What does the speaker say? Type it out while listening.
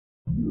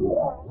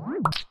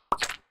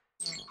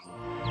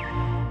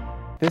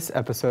This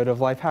episode of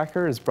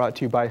Lifehacker is brought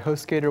to you by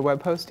HostGator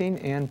Web Hosting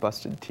and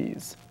Busted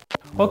Tees.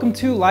 Welcome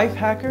to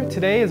Lifehacker.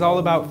 Today is all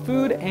about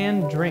food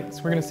and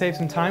drinks. We're going to save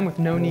some time with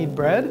no-knead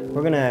bread.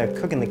 We're going to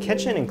cook in the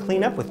kitchen and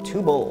clean up with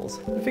 2 bowls.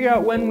 Figure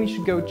out when we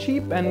should go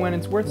cheap and when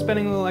it's worth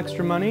spending a little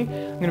extra money. I'm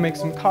going to make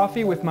some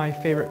coffee with my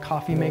favorite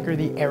coffee maker,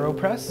 the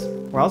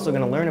AeroPress. We're also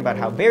going to learn about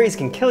how berries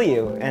can kill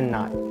you and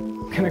not.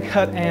 I'm going to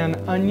cut an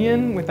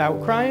onion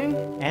without crying.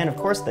 And of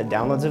course, the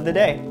downloads of the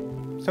day.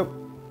 So,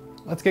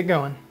 let's get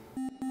going.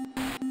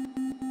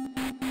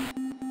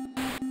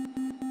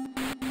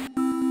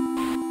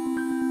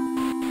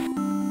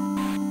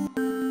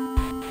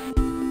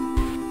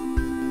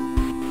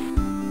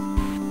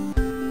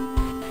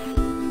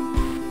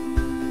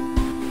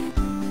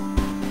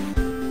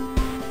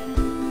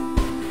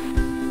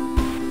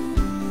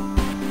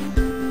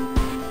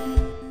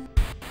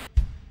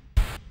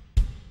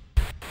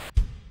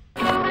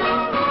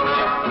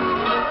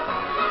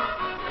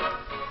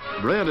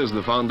 Bread is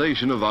the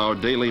foundation of our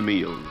daily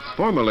meals.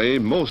 Formerly,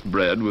 most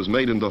bread was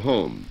made in the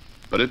home,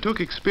 but it took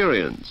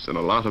experience and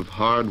a lot of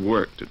hard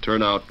work to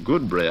turn out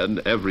good bread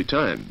every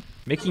time.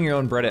 Making your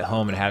own bread at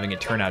home and having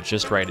it turn out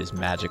just right is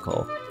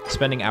magical.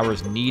 Spending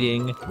hours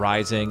kneading,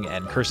 rising,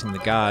 and cursing the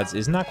gods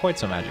is not quite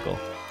so magical.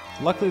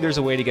 Luckily, there's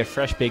a way to get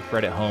fresh baked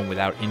bread at home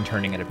without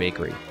interning at a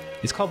bakery.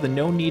 It's called the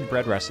No-Knead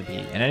bread recipe,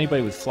 and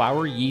anybody with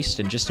flour, yeast,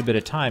 and just a bit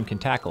of time can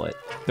tackle it.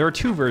 There are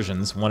 2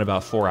 versions, one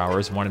about 4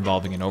 hours, one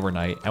involving an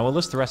overnight, and we'll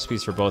list the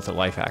recipes for both at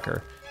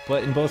Lifehacker.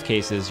 But in both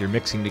cases, you're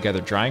mixing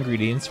together dry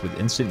ingredients with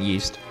instant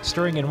yeast,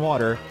 stirring in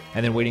water,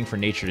 and then waiting for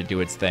nature to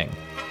do its thing.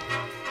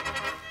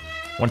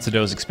 Once the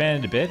dough's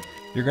expanded a bit,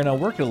 you're going to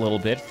work it a little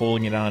bit,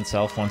 folding it on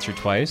itself once or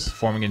twice,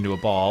 forming it into a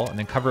ball, and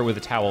then cover it with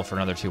a towel for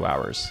another 2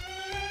 hours.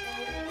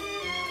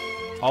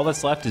 All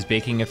that's left is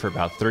baking it for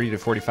about 30 to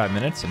 45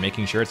 minutes and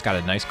making sure it's got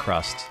a nice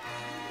crust.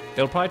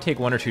 It'll probably take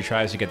 1 or 2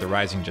 tries to get the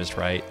rising just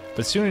right,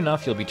 but soon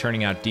enough you'll be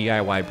turning out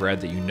DIY bread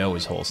that you know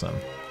is wholesome.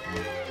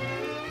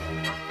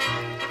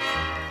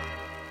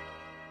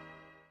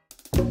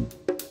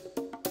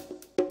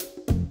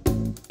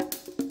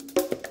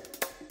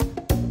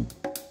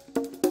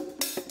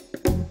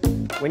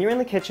 When you're in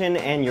the kitchen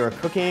and you're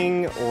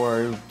cooking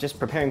or just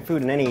preparing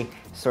food in any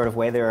sort of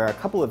way, there are a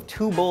couple of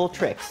 2-bowl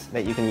tricks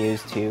that you can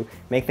use to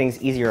make things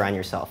easier on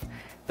yourself.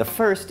 The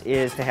first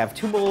is to have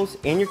 2 bowls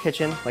in your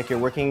kitchen like you're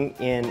working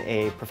in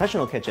a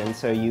professional kitchen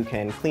so you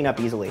can clean up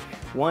easily.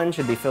 One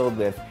should be filled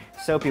with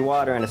soapy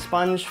water and a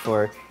sponge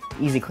for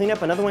easy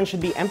cleanup. Another one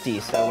should be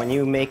empty, so when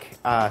you make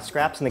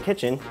scraps in the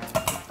kitchen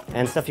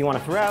and stuff you want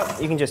to throw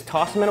out, you can just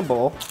toss them in a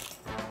bowl.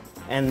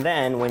 And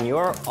then when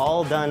you're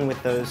all done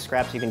with those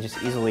scraps, you can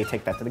just easily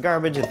take that to the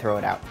garbage and throw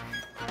it out.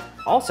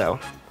 Also,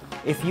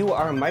 if you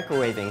are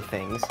microwaving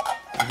things,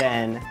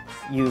 then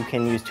you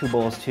can use 2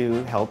 bowls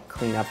to help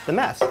clean up the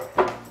mess.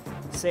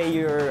 Say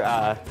you're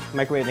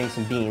microwaving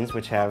some beans,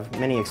 which have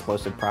many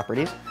explosive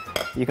properties.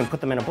 You can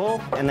put them in a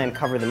bowl and then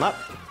cover them up.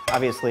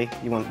 Obviously,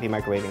 you won't be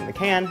microwaving the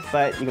can,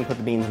 but you can put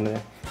the beans in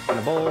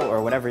a bowl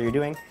or whatever you're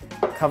doing.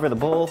 Cover the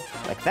bowl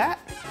like that.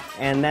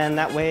 And then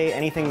that way,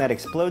 anything that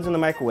explodes in the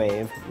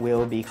microwave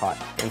will be caught.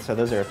 And so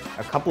those are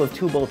a couple of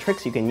 2-bowl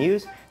tricks you can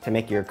use to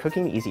make your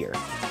cooking easier.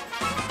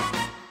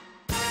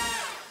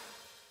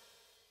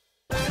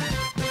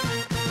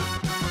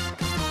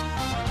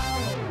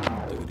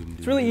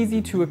 It's really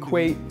easy to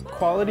equate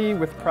quality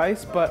with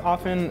price, but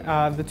often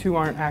the 2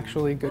 aren't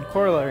actually good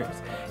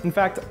corollaries. In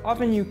fact,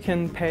 often you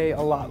can pay a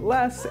lot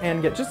less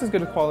and get just as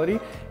good a quality,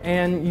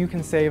 and you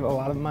can save a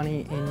lot of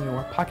money in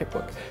your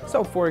pocketbook.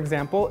 So for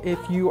example, if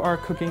you are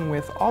cooking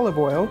with olive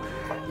oil,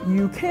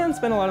 you can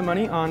spend a lot of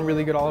money on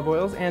really good olive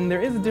oils, and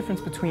there is a difference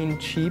between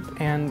cheap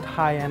and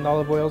high-end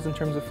olive oils in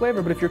terms of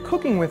flavor, but if you're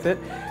cooking with it,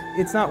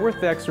 it's not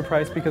worth the extra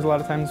price because a lot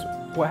of times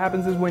what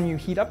happens is when you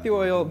heat up the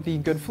oil, the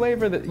good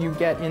flavor that you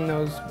get in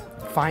those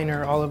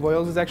finer olive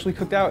oils is actually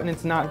cooked out and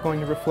it's not going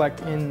to reflect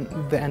in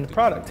the end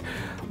product.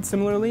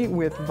 Similarly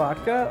with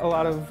vodka, a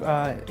lot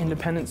of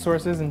independent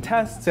sources and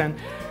tests and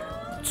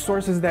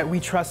sources that we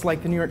trust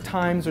like the New York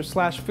Times or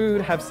Slash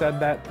Food have said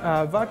that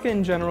vodka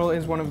in general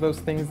is one of those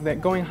things that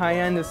going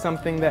high-end is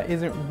something that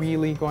isn't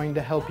really going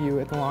to help you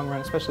in the long run,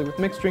 especially with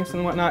mixed drinks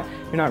and whatnot.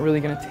 You're not really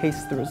going to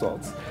taste the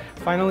results.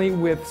 Finally,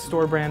 with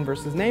store brand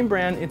versus name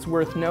brand, it's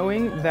worth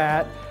knowing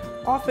that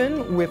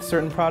often with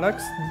certain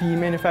products, the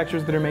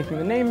manufacturers that are making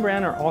the name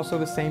brand are also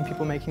the same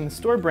people making the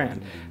store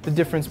brand. The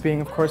difference being,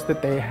 of course,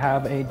 that they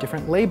have a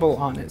different label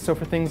on it. So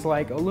for things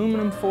like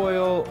aluminum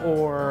foil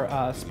or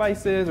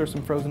spices or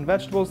some frozen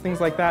vegetables,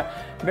 things like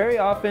that, very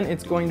often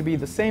it's going to be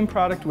the same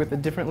product with a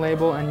different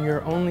label and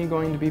you're only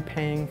going to be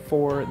paying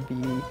for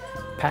the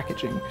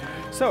packaging.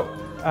 So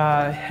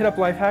hit up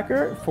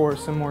Lifehacker for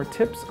some more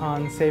tips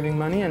on saving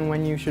money and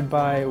when you should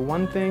buy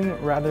one thing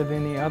rather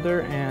than the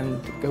other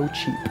and go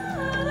cheap.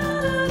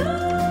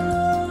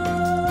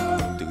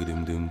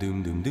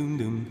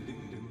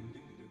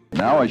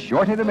 Now a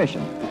short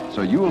intermission,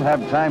 so you'll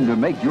have time to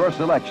make your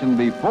selection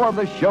before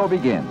the show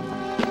begins.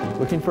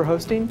 Looking for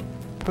hosting?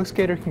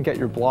 HostGator can get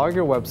your blog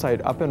or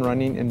website up and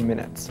running in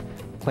minutes.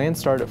 Plans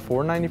start at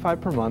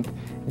 $4.95 per month,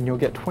 and you'll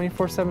get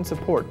 24/7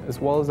 support, as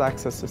well as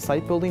access to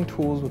site building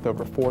tools with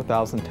over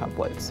 4,000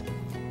 templates.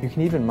 You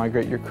can even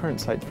migrate your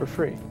current site for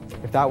free.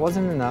 If that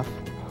wasn't enough,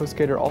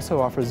 HostGator also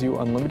offers you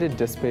unlimited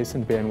disk space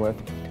and bandwidth,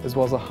 as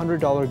well as a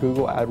 $100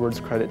 Google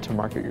AdWords credit to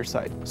market your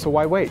site. So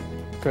why wait?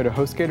 Go to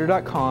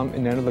HostGator.com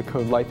and enter the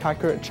code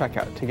Lifehacker at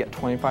checkout to get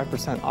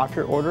 25% off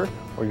your order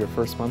or your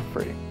first month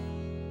free.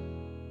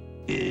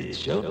 It's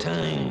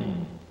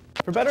showtime.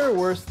 For better or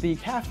worse, the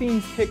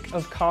caffeine kick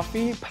of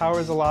coffee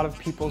powers a lot of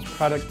people's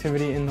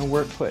productivity in the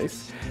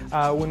workplace.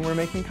 When we're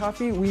making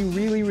coffee, we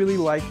really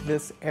like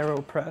this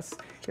AeroPress.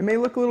 It may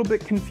look a little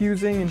bit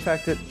confusing. In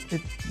fact, it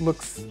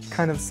looks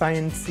kind of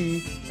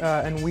science-y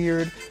and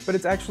weird, but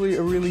it's actually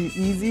a really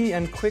easy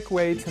and quick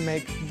way to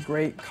make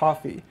great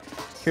coffee.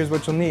 Here's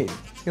what you'll need.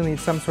 You'll need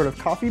some sort of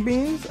coffee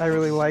beans. I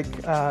really like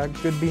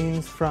good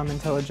beans from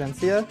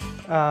Intelligentsia.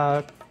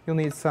 You'll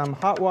need some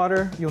hot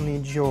water. You'll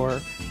need your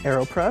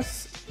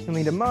AeroPress. You'll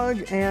need a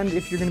mug, and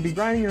if you're going to be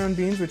grinding your own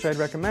beans, which I'd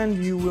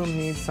recommend, you will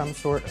need some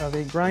sort of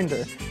a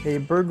grinder. A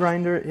burr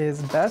grinder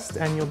is best,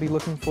 and you'll be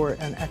looking for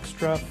an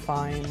extra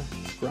fine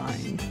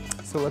grind.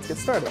 So let's get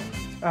started.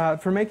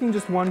 For making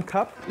just 1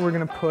 cup, we're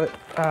going to put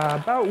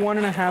about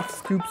 1.5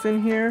 scoops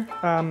in here.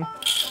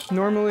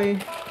 Normally,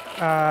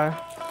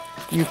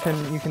 you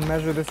can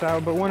measure this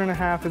out, but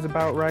 1.5 is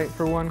about right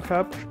for 1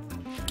 cup.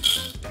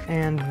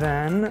 And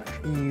then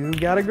you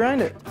gotta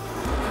grind it.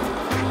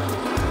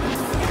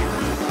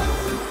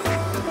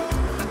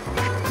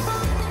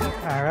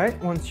 All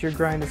right, once your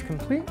grind is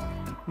complete,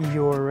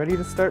 you're ready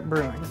to start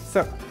brewing.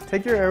 So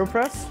take your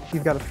AeroPress.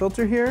 You've got a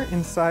filter here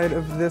inside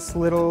of this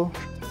little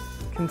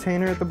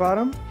container at the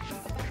bottom.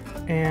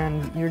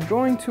 And you're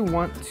going to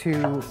want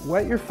to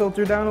wet your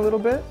filter down a little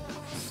bit.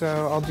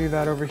 So I'll do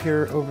that over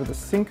here over the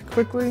sink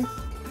quickly.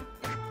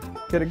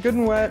 Get it good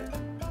and wet.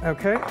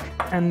 Okay,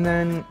 and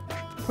then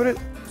put it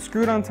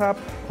screwed on top,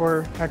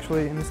 or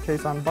actually in this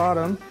case on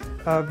bottom,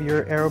 of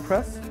your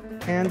AeroPress,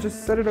 and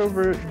just set it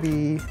over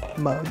the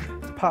mug.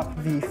 Pop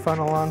the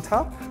funnel on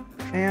top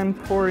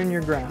and pour in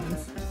your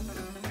grounds.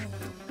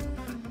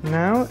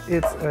 Now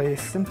it's a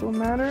simple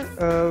matter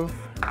of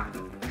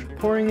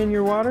pouring in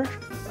your water.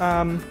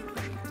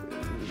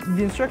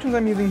 The instructions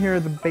I'm using here are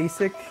the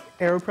basic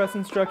AeroPress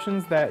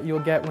instructions that you'll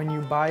get when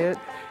you buy it.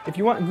 If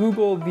you want,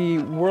 Google the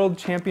World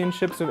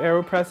Championships of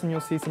AeroPress and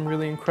you'll see some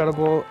really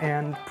incredible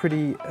and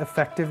pretty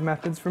effective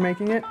methods for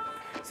making it.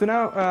 So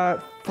now,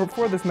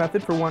 for this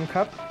method, for 1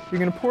 cup, you're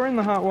going to pour in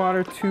the hot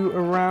water to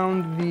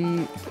around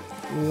the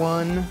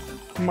 1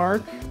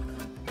 mark.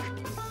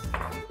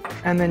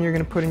 And then you're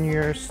going to put in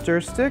your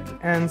stir stick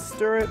and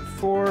stir it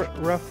for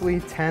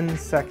roughly 10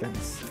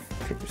 seconds.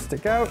 Take your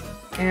stick out,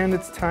 and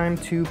it's time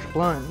to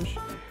plunge.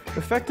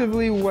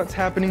 Effectively, what's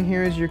happening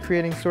here is you're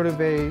creating sort of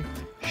a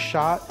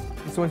shot.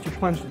 So once you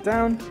plunge it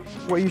down,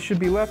 what you should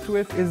be left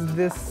with is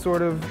this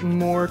sort of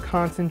more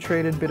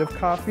concentrated bit of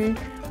coffee.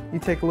 You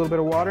take a little bit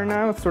of water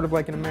now. It's sort of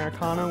like an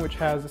Americano, which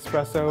has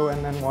espresso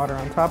and then water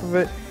on top of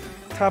it.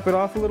 Top it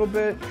off a little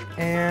bit,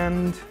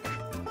 and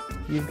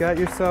you've got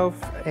yourself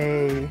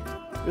a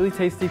really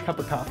tasty cup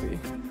of coffee.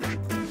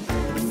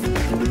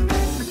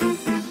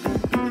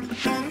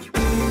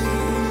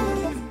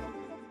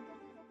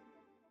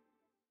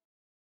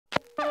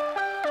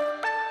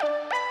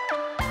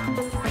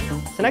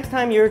 So next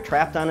time you're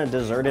trapped on a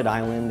deserted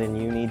island and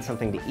you need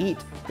something to eat,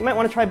 you might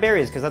want to try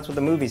berries, because that's what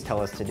the movies tell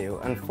us to do.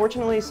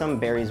 Unfortunately, some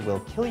berries will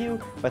kill you,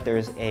 but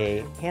there's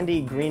a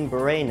handy green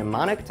beret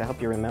mnemonic to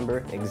help you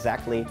remember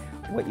exactly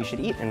what you should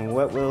eat and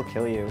what will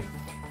kill you.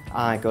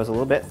 It goes a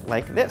little bit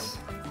like this.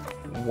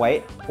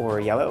 White or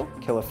yellow,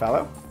 kill a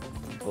fellow.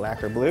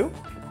 Black or blue,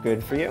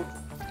 good for you.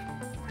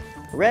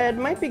 Red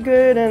might be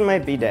good and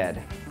might be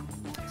dead.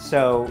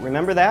 So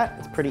remember that,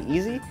 it's pretty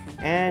easy,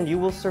 and you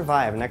will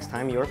survive next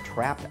time you're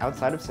trapped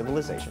outside of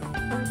civilization.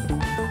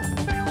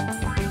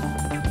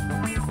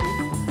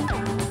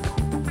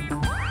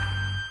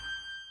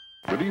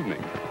 Good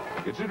evening.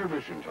 It's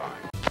intermission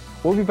time.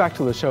 We'll be back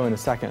to the show in a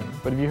second,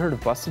 but have you heard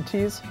of busted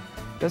tees?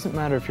 It doesn't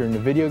matter if you're into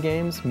video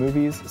games,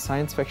 movies,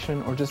 science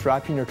fiction, or just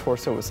wrapping your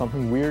torso with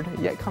something weird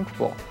yet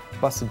comfortable.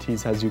 Busted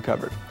Tees has you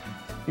covered.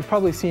 You've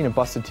probably seen a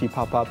busted tee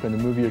pop up in a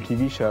movie or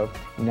TV show,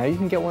 and now you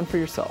can get one for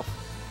yourself.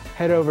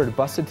 Head over to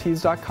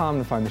bustedtees.com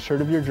to find the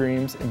shirt of your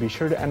dreams, and be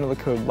sure to enter the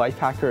code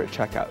Lifehacker at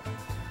checkout.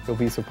 You'll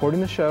be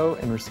supporting the show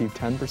and receive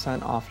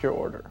 10% off your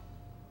order.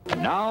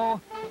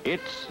 Now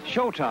it's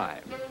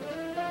showtime.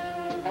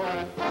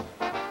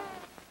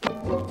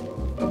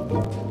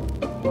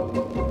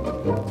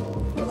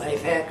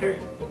 Lifehacker,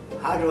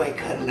 how do I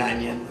cut an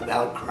onion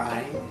without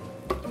crying?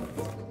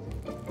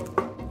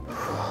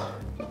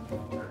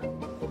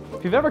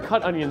 If you've ever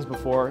cut onions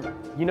before,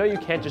 you know you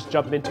can't just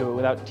jump into it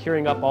without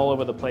tearing up all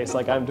over the place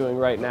like I'm doing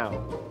right now.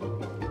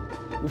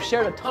 We've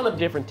shared a ton of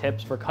different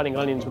tips for cutting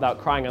onions without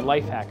crying on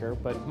Lifehacker,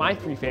 but my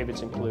 3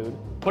 favorites include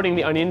putting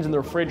the onions in the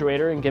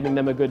refrigerator and giving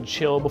them a good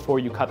chill before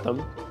you cut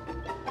them,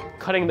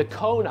 cutting the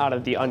cone out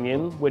of the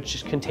onion,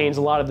 which contains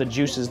a lot of the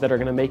juices that are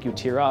gonna make you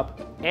tear up,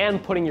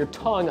 and putting your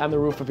tongue on the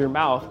roof of your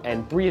mouth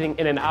and breathing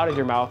in and out of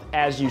your mouth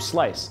as you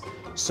slice,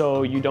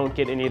 so you don't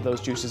get any of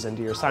those juices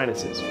into your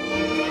sinuses.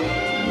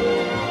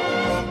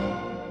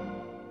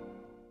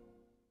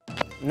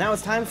 Now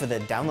it's time for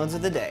the downloads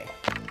of the day.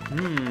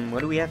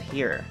 What do we have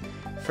here?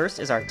 First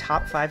is our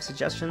top 5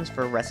 suggestions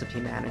for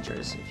recipe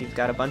managers. If you've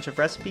got a bunch of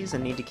recipes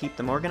and need to keep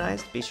them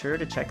organized, be sure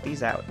to check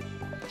these out.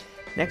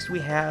 Next we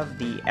have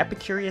the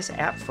Epicurious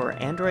app for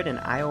Android and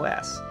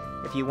iOS.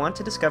 If you want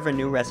to discover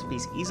new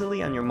recipes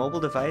easily on your mobile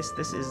device,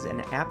 this is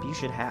an app you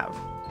should have.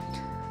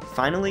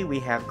 Finally,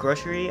 we have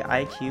Grocery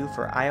IQ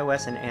for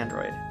iOS and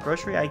Android.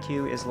 Grocery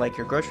IQ is like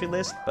your grocery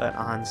list, but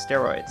on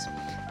steroids.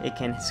 It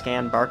can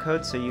scan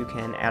barcodes so you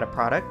can add a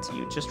product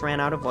you just ran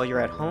out of while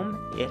you're at home.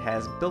 It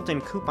has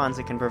built-in coupons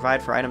it can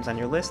provide for items on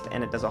your list,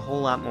 and it does a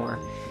whole lot more.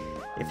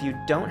 If you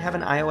don't have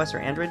an iOS or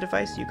Android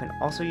device, you can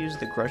also use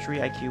the Grocery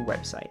IQ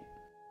website.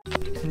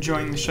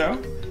 Enjoying the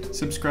show?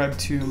 Subscribe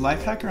to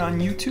Lifehacker on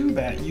YouTube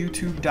at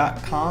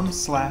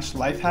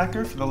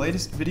youtube.com/lifehacker for the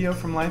latest video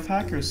from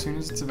Lifehacker as soon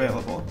as it's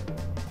available.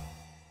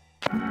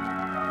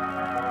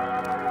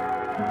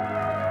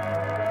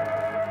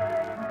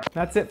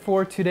 That's it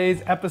for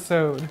today's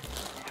episode.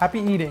 Happy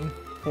eating.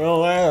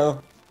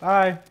 Hello.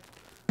 Bye.